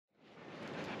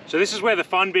So this is where the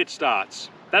fun bit starts.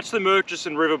 That's the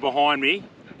Murchison River behind me.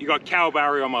 You got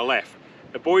Kalbarri on my left.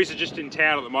 The boys are just in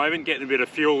town at the moment, getting a bit of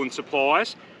fuel and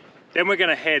supplies. Then we're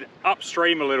gonna head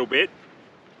upstream a little bit,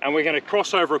 and we're gonna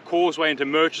cross over a causeway into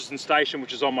Murchison Station,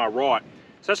 which is on my right.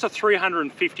 So that's a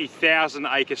 350,000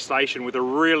 acre station with a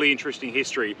really interesting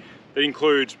history that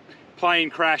includes plane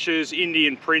crashes,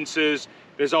 Indian princes,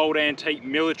 there's old antique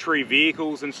military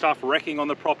vehicles and stuff wrecking on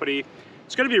the property.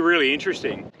 It's going to be really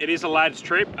interesting. It is a lad's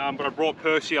trip, but I brought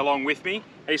Percy along with me.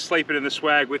 He's sleeping in the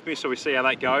swag with me, so we see how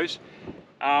that goes.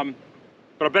 But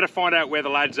I better find out where the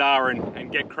lads are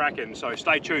and get cracking, so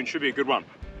stay tuned, should be a good one.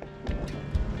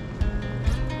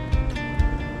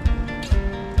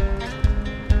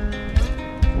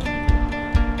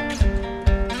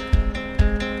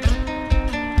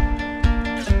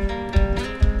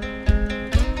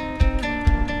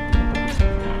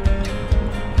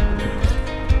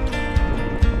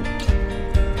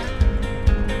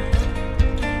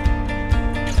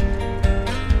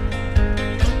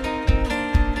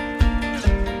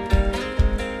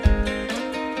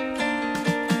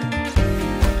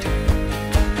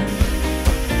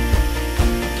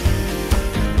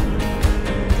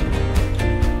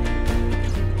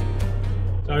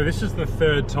 This is the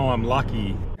third time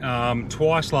lucky.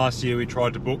 Twice last year we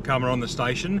tried to book coming on the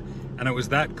station, and it was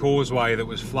that causeway that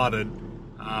was flooded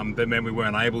that meant we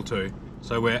weren't able to.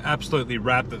 So we're absolutely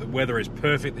wrapped that the weather is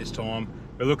perfect this time.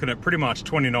 We're looking at pretty much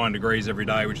 29 degrees every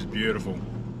day, which is beautiful.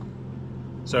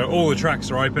 So all the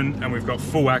tracks are open and we've got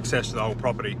full access to the whole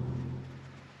property.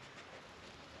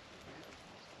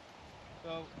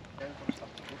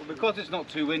 Because it's not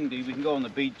too windy, we can go on the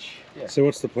beach. Yeah. So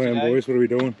what's the plan, boys? What are we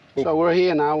doing? So we're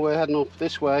here now, we're heading up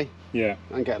this way. Yeah.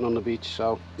 And getting on the beach,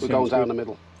 so we're going down the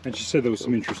middle. And she said there was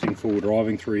some interesting forward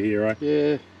driving through here, eh?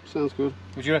 Yeah, sounds good.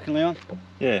 What do you reckon, Leon?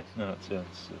 Yeah, no, it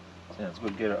sounds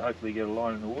good. Hopefully get a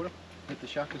line in the water. Hit the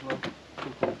shuck as well.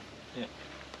 Yeah.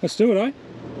 Let's do it, eh?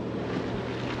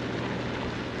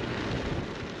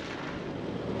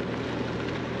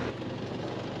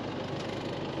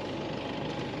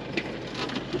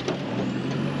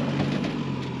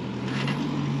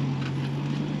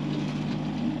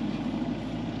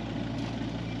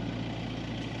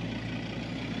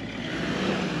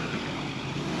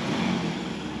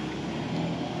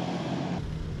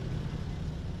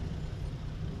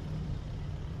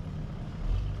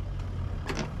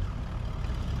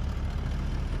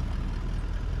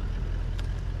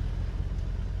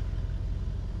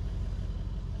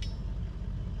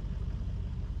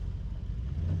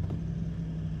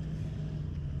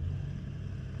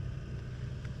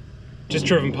 Just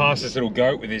driven past this little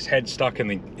goat with his head stuck in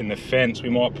the fence. We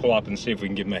might pull up and see if we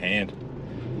can give him a hand.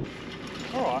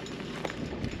 All right.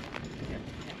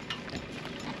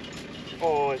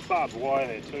 Oh, there's barbed wire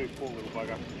there too. Poor little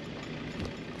bugger.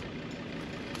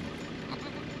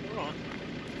 All right.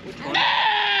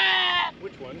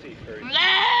 Which one's he through?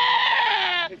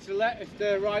 It's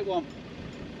the right one.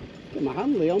 Get my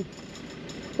hand, Leon.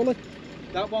 Pull it.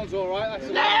 That one's all right. That's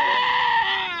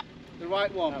the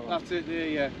right one. That one. That's it.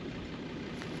 Yeah.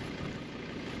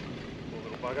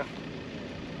 Bugger.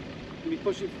 Can we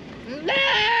push it?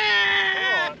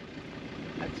 Right.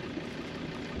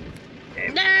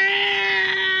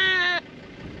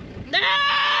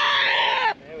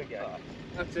 There we go.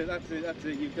 That's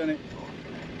it, you've done it.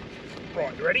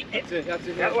 Right, you ready? That's it.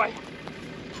 That way.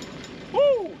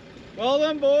 Woo! Well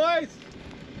done, boys!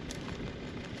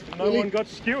 No one got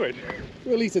skewered.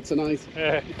 Release it tonight.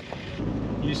 Yeah.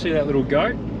 You see that little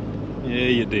goat? Yeah,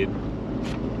 you did.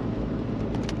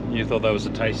 You thought that was a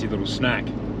tasty little snack.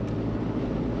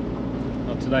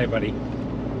 Not today, buddy.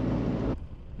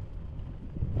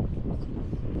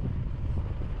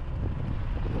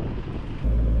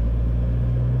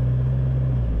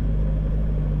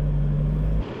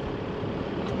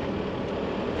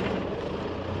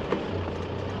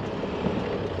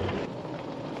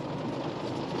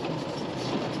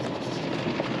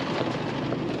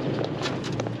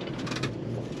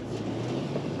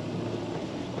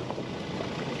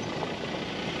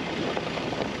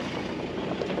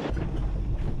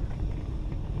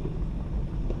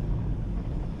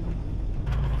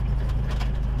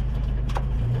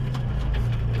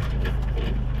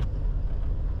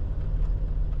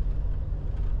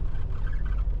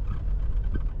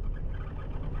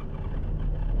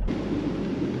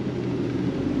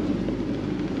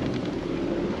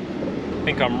 I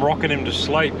think I'm rocking him to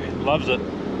sleep. Loves it.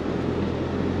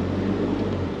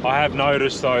 I have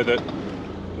noticed though that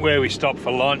where we stopped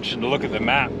for lunch and to look at the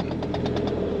map,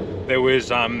 there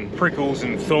was prickles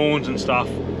and thorns and stuff,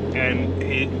 and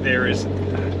there is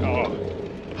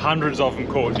hundreds of them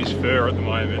caught in his fur at the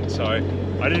moment, so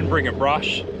I didn't bring a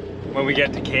brush. When we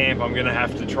get to camp, I'm gonna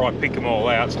have to try pick them all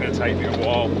out. It's gonna take me a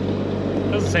while.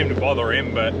 Doesn't seem to bother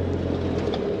him, but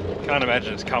can't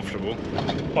imagine it's comfortable.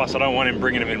 Plus, I don't want him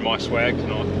bringing them in my swag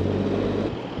tonight.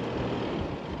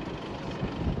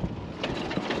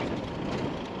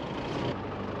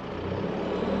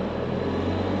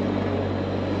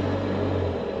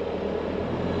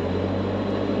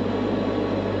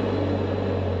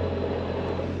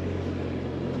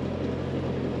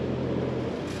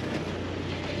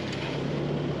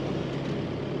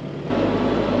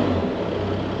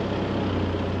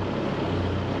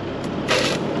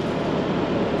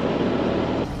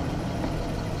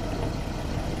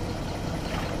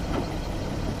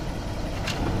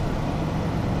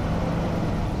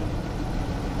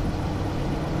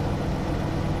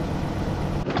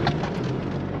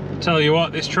 Tell you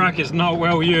what, this track is not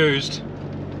well used.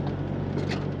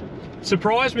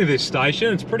 Surprised me, this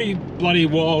station. It's pretty bloody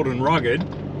wild and rugged.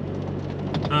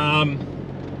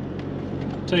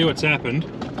 Tell you what's happened.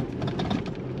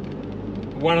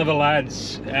 One of the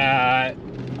lads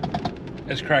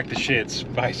has cracked the shits,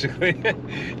 basically.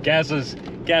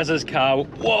 Gaz's car.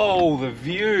 Whoa, the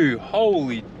view!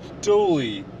 Holy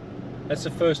dooly! That's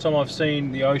the first time I've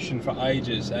seen the ocean for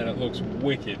ages, and it looks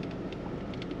wicked.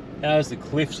 How's the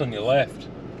cliffs on your left?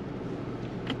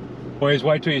 Boys,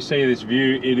 wait till you see this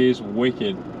view. It is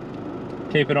wicked.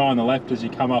 Keep an eye on the left as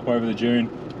you come up over the dune.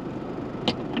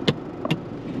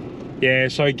 Yeah,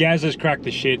 so Gaz has cracked the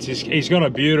shits. He's got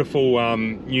a beautiful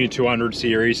new 200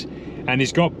 series, and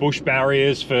he's got bush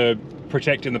barriers for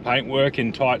protecting the paintwork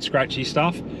and tight, scratchy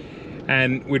stuff.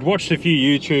 And we'd watched a few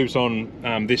YouTubes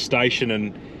on this station,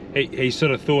 and he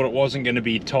sort of thought it wasn't going to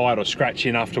be tight or scratchy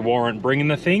enough to warrant bringing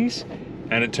the things.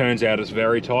 And it turns out it's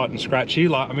very tight and scratchy.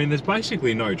 Like, I mean, there's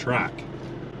basically no track.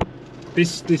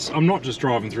 I'm not just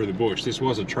driving through the bush. This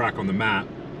was a track on the map,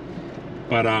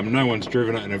 but no one's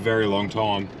driven it in a very long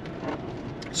time.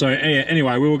 So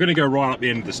anyway, we were going to go right up the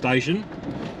end of the station,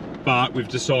 but we've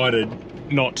decided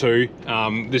not to.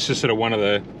 This is sort of one of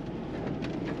the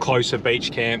closer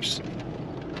beach camps.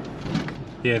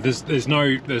 Yeah, there's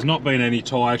not been any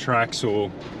tyre tracks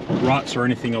or ruts or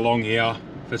anything along here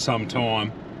for some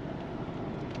time.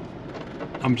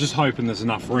 I'm just hoping there's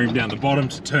enough room down the bottom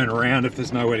to turn around if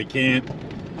there's nowhere to camp,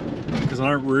 because I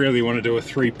don't really want to do a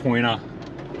three-pointer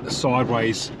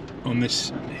sideways on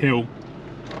this hill.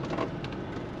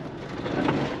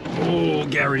 Oh,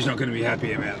 Gary's not going to be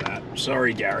happy about that.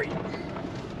 Sorry, Gary.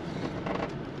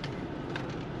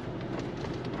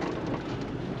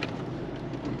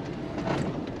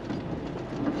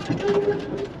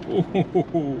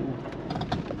 Ooh.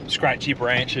 Scratchy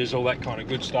branches, all that kind of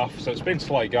good stuff. So it's been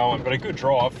slow going, but a good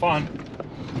drive, fun,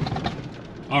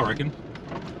 I reckon.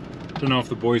 Don't know if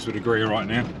the boys would agree right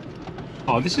now.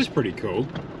 Oh, this is pretty cool.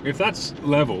 If that's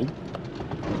level,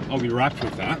 I'll be wrapped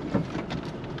with that.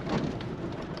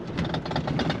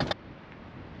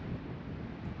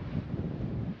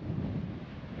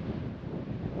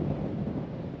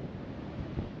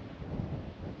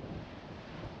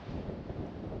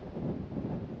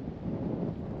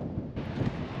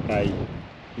 Hey,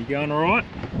 you going alright?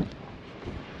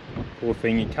 Poor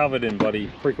thing, you're covered in bloody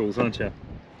prickles, aren't you?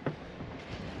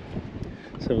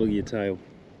 Let's have a look at your tail.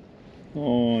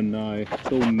 Oh no, it's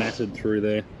all matted through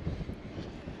there.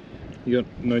 You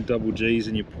got no double G's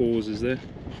in your paws, is there?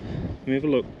 Let me have a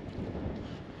look.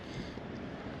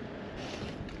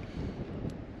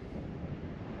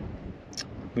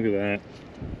 Look at that.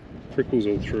 Prickles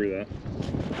all through that.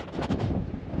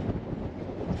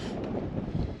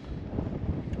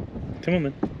 Come on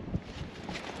then.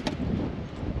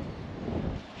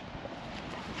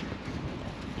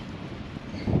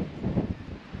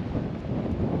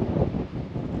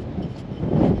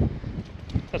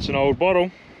 That's an old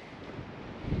bottle.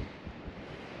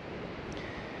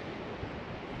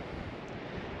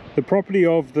 The property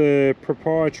of the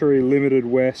proprietary Limited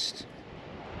West.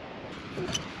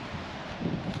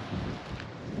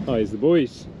 Oh, here's the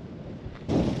boys.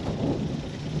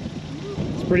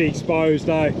 It's pretty exposed,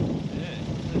 eh?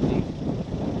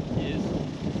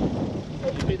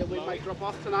 Drop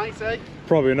off tonight, eh?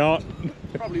 Probably not.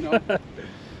 Probably not. Look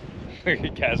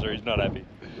at Kazza, he's not happy.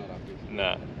 Not happy.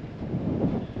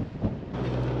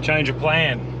 No. Change of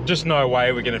plan. Just no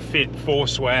way we're going to fit 4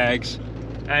 swags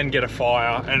and get a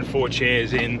fire and 4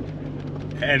 chairs in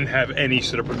and have any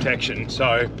sort of protection.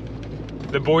 So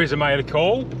the boys have made a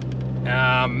call.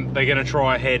 They're going to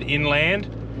try head inland,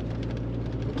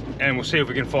 and we'll see if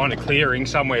we can find a clearing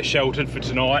somewhere sheltered for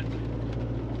tonight.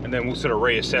 And then we'll sort of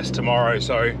reassess tomorrow.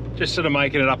 So just sort of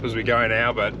making it up as we go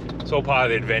now, but it's all part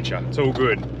of the adventure. It's all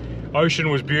good. Ocean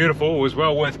was beautiful. It was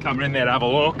well worth coming in there to have a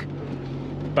look.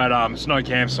 But it's no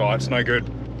campsite, it's no good.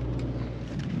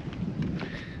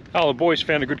 Oh, the boys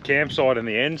found a good campsite in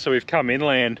the end, so we've come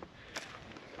inland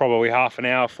probably half an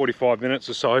hour, 45 minutes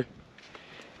or so.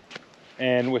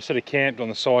 And we're sort of camped on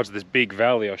the sides of this big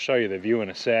valley. I'll show you the view in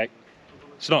a sec.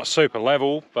 It's not super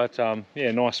level, but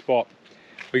yeah, nice spot.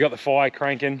 We got the fire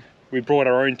cranking. We brought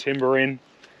our own timber in.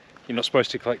 You're not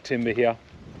supposed to collect timber here.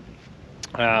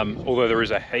 Although there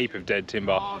is a heap of dead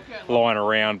timber lying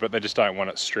around, but they just don't want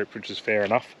it stripped, which is fair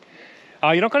enough.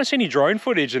 You're not going to see any drone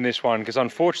footage in this one, because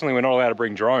unfortunately we're not allowed to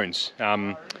bring drones.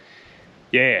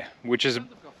 Yeah, which is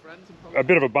a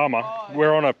bit of a bummer.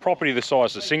 We're on a property the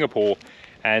size of Singapore,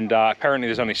 and apparently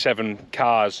there's only 7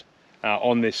 cars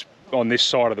on this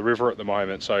side of the river at the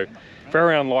moment, so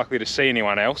very unlikely to see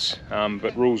anyone else,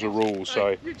 but rules are rules,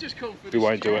 so we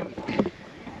won't do it.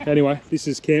 Anyway, this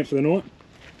is camp for the night.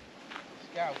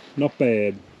 Not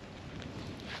bad.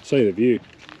 See the view.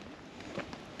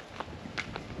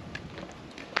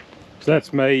 So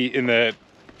that's me in the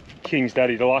King's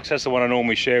Daddy Deluxe. That's the one I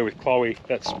normally share with Chloe.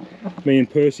 That's me and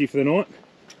Percy for the night.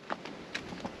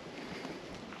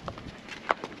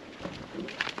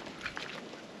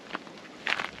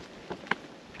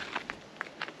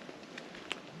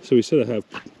 So we sort of have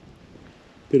a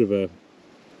bit of a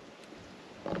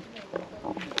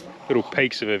little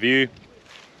peaks of a view.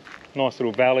 Nice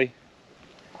little valley.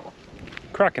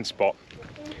 Cracking spot.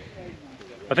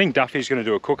 I think Duffy's going to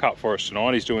do a cook up for us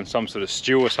tonight. He's doing some sort of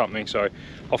stew or something, so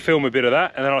I'll film a bit of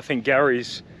that. And then I think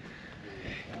Gary's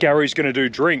going to do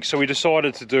drinks. So we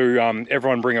decided to do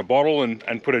everyone bring a bottle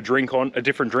and put a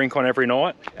different drink on every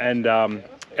night, and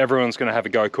everyone's going to have a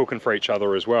go cooking for each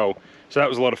other as well. So that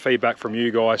was a lot of feedback from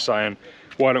you guys saying,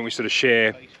 why don't we sort of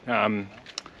share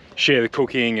the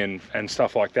cooking and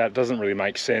stuff like that. It doesn't really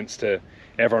make sense to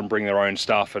everyone bring their own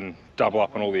stuff and double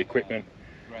up on all the equipment.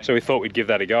 So we thought we'd give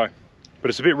that a go. But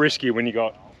it's a bit risky when you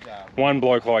got one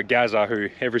bloke like Gazza who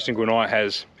every single night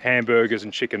has hamburgers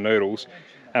and chicken noodles,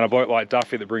 and a bloke like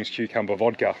Duffy that brings cucumber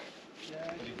vodka.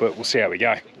 But we'll see how we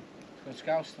go. Good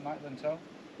scouts tonight then, so.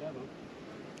 Yeah,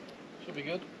 should be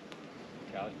good.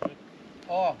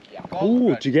 Oh, yeah. Ooh,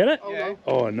 did you get it? Oh, yeah.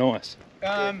 Oh, nice.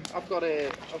 I've got a.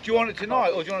 Do you want it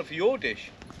tonight or do you want it for your dish?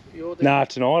 Nah,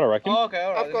 tonight I reckon. Oh, okay,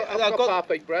 all right. I've got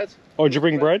half-baked bread. Oh, did you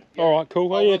bring bread? Yeah. All right,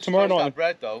 cool. Oh yeah, tomorrow night. That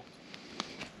bread though.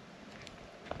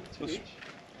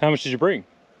 How much did you bring?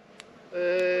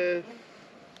 12.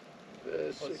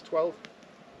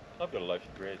 I've got a loaf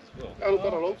of bread as well. I've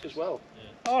got a loaf as well.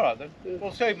 Yeah. All right then. Yeah.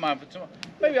 We'll save mine for tomorrow.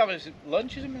 Maybe have it at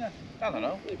lunch or something. I don't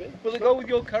know. Maybe. Will it go with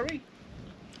your curry?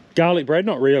 Garlic bread?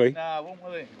 Not really. Nah, won't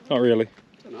will it? Not really.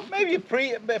 Maybe a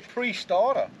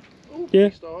pre-starter. Ooh, yeah.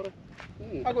 Pre-starter.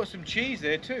 I've got some cheese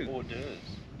there too. Orders.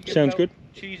 Sounds good.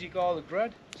 Cheesy garlic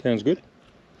bread. Sounds good.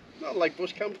 Not like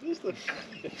bush camping, is there?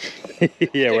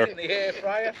 Yeah, in the air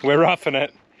fryer. We're roughing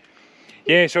it.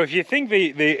 Yeah, so if you think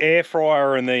the air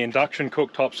fryer and the induction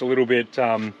cooktop's a little bit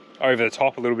over the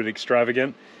top, a little bit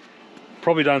extravagant,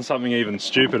 probably done something even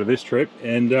stupider this trip,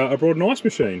 and I brought an ice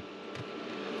machine.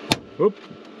 Whoop.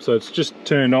 So it's just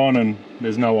turned on and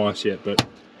there's no ice yet, but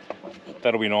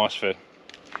that'll be nice for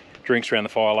drinks around the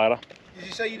fire later. Did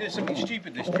you say you did something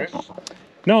stupid this trip?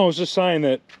 No, I was just saying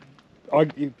that I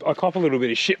cop a little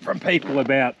bit of shit from people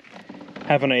about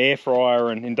having an air fryer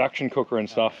and induction cooker and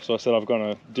stuff, so I said I've gone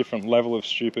a different level of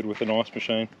stupid with an ice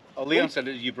machine. Oh, Leon said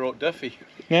that you brought Duffy.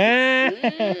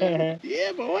 Yeah,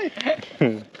 yeah, boy.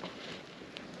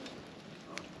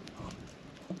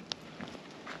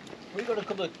 We've got a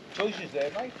couple of choices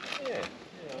there, mate.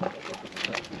 Yeah.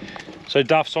 So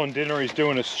Duff's on dinner, he's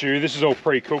doing a stew. This is all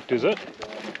pre-cooked, is it?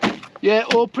 Yeah,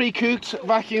 all pre-cooked,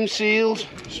 vacuum sealed,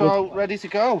 so ready to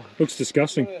go. Looks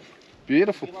disgusting.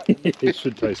 Beautiful. It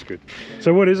should taste good.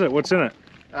 So what is it? What's in it?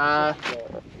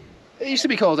 It used to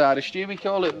be called Irish stew. We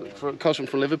call it, because I'm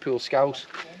from Liverpool, Scouse.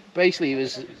 Basically, it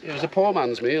was a poor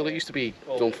man's meal. It used to be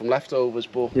done from leftovers,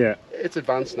 but yeah, it's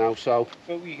advanced now. So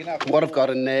what I've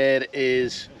got in there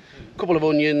is a couple of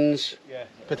onions,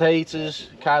 potatoes,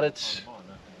 carrots,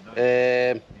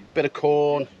 bit of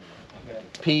corn,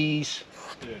 peas,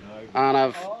 and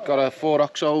I've got 4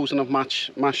 oxos, and I've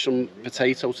mashed some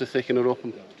potato to thicken it up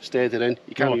and stirred it in.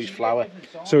 You can't use flour.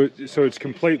 So it's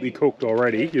completely cooked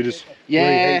already. You're just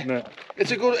reheating it.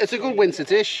 It's a good winter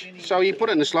dish. So you put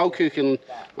it in the slow cooker and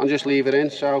just leave it in.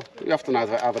 So you often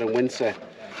have it in winter.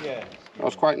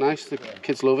 That's quite nice. The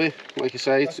kids love it. Like you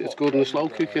say, it's good in the slow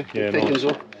cooker. Yeah, it thickens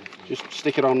up. Just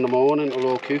stick it on in the morning,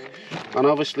 it'll all cook. And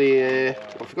obviously,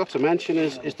 what I forgot to mention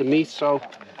is the meat. So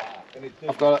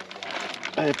I've got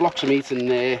blocks of meat in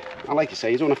there. And like you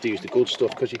say, you don't have to use the good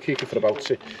stuff because you cook it for about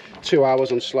 2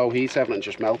 hours on slow heat, everything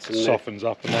just melts in there. Softens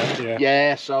up and that, yeah.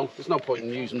 Yeah, so there's no point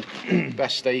in using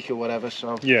best steak or whatever,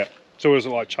 so. Yeah. So is it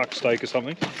like chuck steak or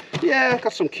something? Yeah, I've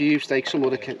got some cube steak, some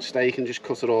other steak, and just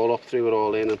cut it all up, threw it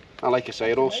all in, and like I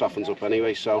say, it all softens up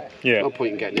anyway, so yeah. No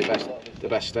point in getting the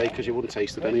best steak because you wouldn't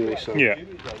taste it anyway, so. Yeah.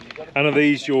 And are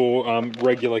these your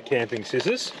regular camping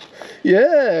scissors?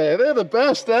 Yeah, they're the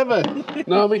best ever.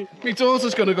 No, my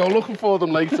daughter's going to go looking for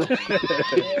them later.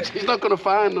 She's not going to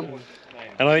find them.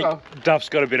 And I think Duff's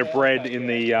got a bit of bread in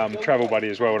the travel buddy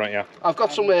as well, don't you? I've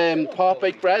got some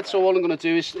part-baked bread, so all I'm going to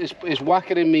do is whack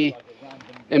it in my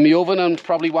oven and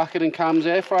probably whack it in Cam's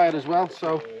air fryer as well.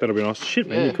 So that'll be nice. Shit,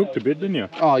 man, yeah. You cooked a bit, didn't you?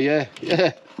 Oh yeah,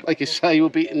 yeah. Like you say, you were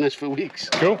beating this for weeks.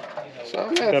 Cool.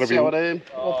 So yeah, let's see how it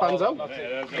all pans out.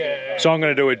 So I'm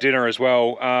going to do a dinner as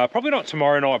well. Probably not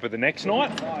tomorrow night, but the next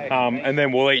night. And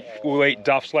then we'll eat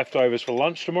Duff's leftovers for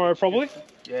lunch tomorrow, probably.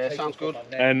 Yeah, sounds good.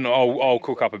 And I'll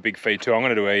cook up a big feed too. I'm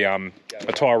going to do a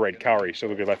Thai red curry, so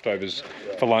there'll be leftovers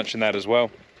for lunch and that as well.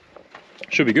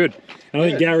 Should be good. And I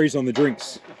think Gary's on the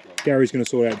drinks. Gary's going to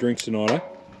sort out drinks tonight, eh?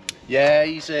 Yeah,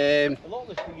 he's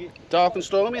dark and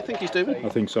stormy, I think he's doing. I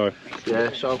think so.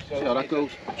 Yeah, so see how that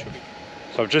goes.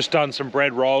 So I've just done some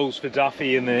bread rolls for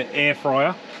Duffy in the air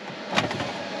fryer.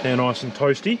 They're nice and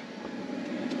toasty.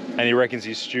 And he reckons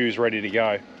his stew's ready to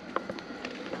go.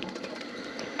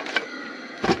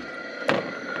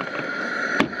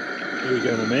 Here we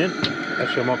go, my man.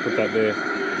 Actually, I might put that there.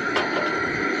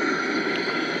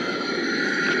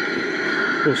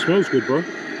 Oh, it smells good, bro.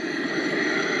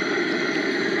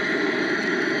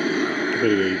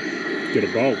 Better go get a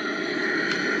bowl.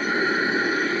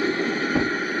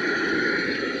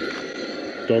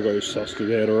 Doggo's sussed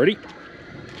it out already.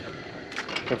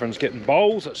 Everyone's getting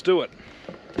bowls, let's do it.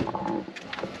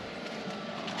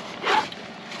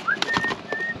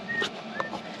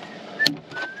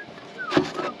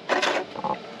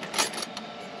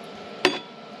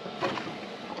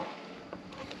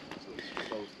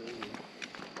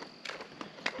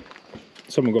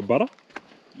 Someone got butter?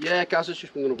 Yeah, Gaz has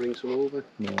just been going to bring some over.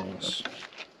 Nice.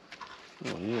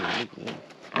 Oh yeah, look at that.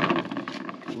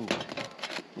 Cool.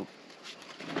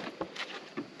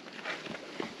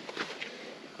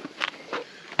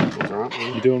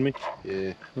 Right, you doing me?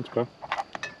 Yeah. Let's go.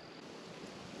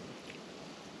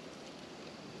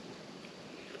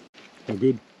 Oh,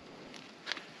 good.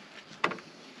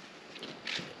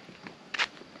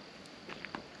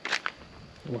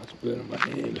 Oh, it's burning my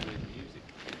hand.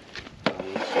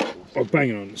 I'll bang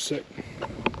it on in a sec.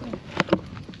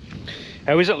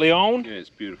 How is it, Leon? Yeah, it's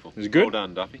beautiful. Is it good? Well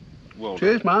done, Duffy. Well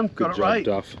Cheers, done. man. Good Got it job, right.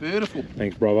 Duff. Beautiful.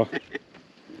 Thanks, brother.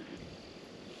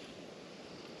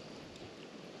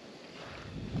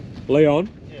 Leon,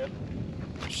 yeah.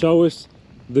 Show us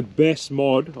the best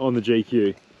mod on the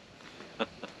GQ.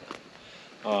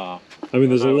 I mean,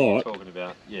 there's a know lot. What you're talking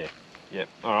about. Yeah. Yeah.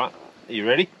 All right. Are you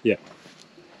ready? Yeah.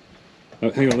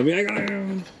 Oh, hang on, hang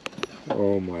on.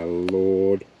 Oh my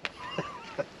lord.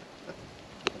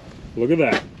 Look at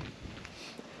that.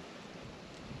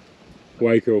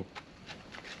 Way cool.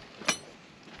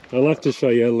 I'll have to show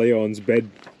you Leon's bed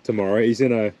tomorrow. He's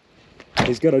got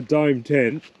a dome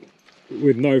tent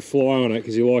with no fly on it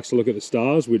because he likes to look at the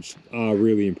stars, which are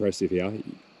really impressive here.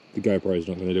 The GoPro's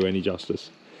not going to do any justice.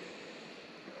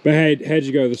 But how'd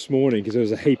you go this morning? Because there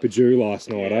was a heap of dew last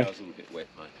night, Yeah, eh? I was a little bit wet,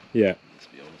 mate. Yeah. Let's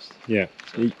be honest. Yeah.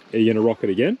 Are you going to rock it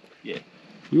again? Yeah.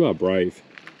 You are brave.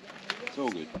 It's all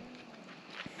good.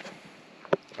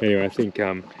 Anyway, I think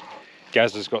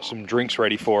Gaz has got some drinks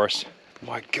ready for us.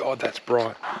 My God, that's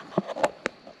bright.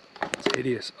 It's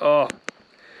hideous. Oh.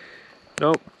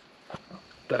 Nope.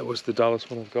 That was the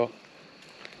dullest one I've got.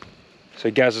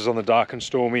 So Gaz is on the dark and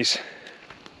stormies.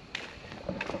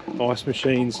 Ice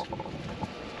machine's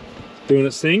doing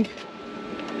its thing.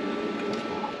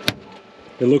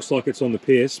 It looks like it's on the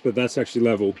piss, but that's actually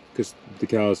level because the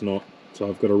car's not. So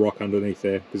I've got a rock underneath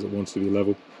there because it wants to be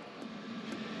level.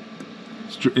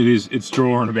 It's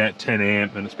drawing about 10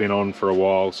 amp and it's been on for a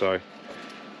while, so I've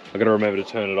got to remember to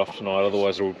turn it off tonight,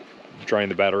 otherwise it'll drain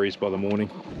the batteries by the morning.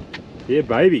 Yeah,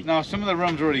 baby. Now, some of the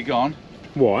rum's already gone.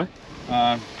 Why?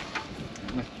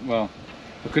 Well,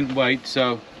 I couldn't wait,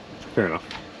 so... Fair enough.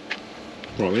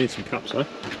 Right, we need some cups, though.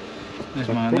 There's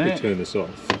I'll mine probably there. turn this off.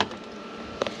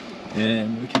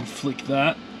 And we can flick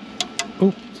that.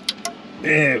 Oh,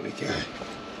 there we go.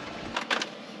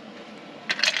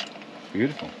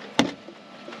 Beautiful.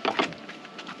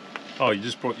 Oh, you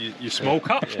just brought your small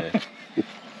cup? Yeah.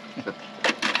 Don't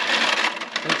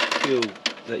feel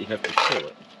that you have to fill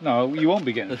it. No, you won't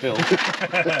be getting filled.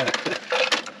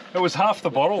 It was half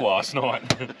the bottle last night.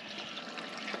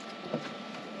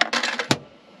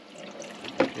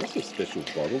 That's a special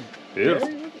bottle. Beautiful.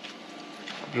 Bit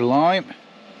of lime.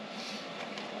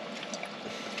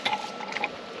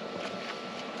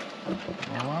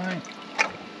 Lime.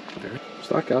 What's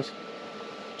that, Gaz?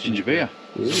 Ginger beer.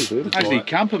 Good. Actually,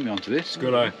 can put me onto this. It's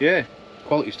good, eh? Yeah.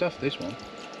 Quality stuff, this one.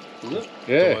 Is it?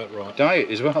 Yeah. Diet right. Diet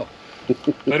as well.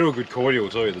 They do a good cordial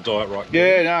too, the Diet Right.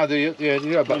 Yeah, no, they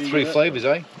got about 3 flavours,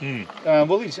 eh?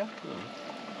 Woolies, yeah.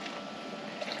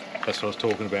 That's what I was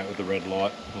talking about with the red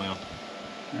light. Wow.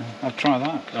 I'll try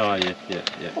that. Oh yeah, yeah,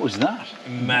 yeah. What was that?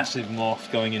 Massive moth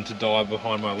going into dye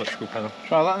behind my electrical panel.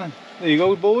 Try that then. There you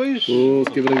go, boys. Oh,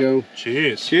 let's give it a go.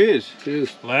 Cheers. Cheers.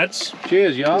 Cheers. Lads.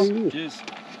 Cheers, y'all. Cheers.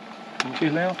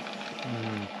 Cheers, Leo.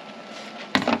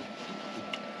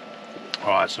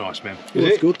 Oh, that's nice, man. Oh,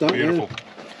 it's good, that. Beautiful.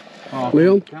 Yeah.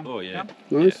 Leon? Oh yeah.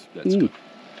 Nice. Yeah, that's good.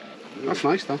 That's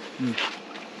nice, that.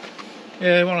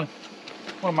 Yeah, one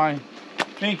of my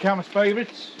main camera's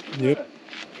favourites. Yep.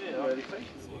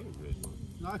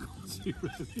 I can't see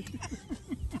really.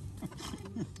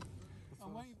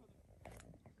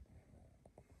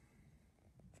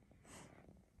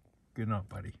 Good night,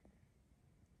 buddy.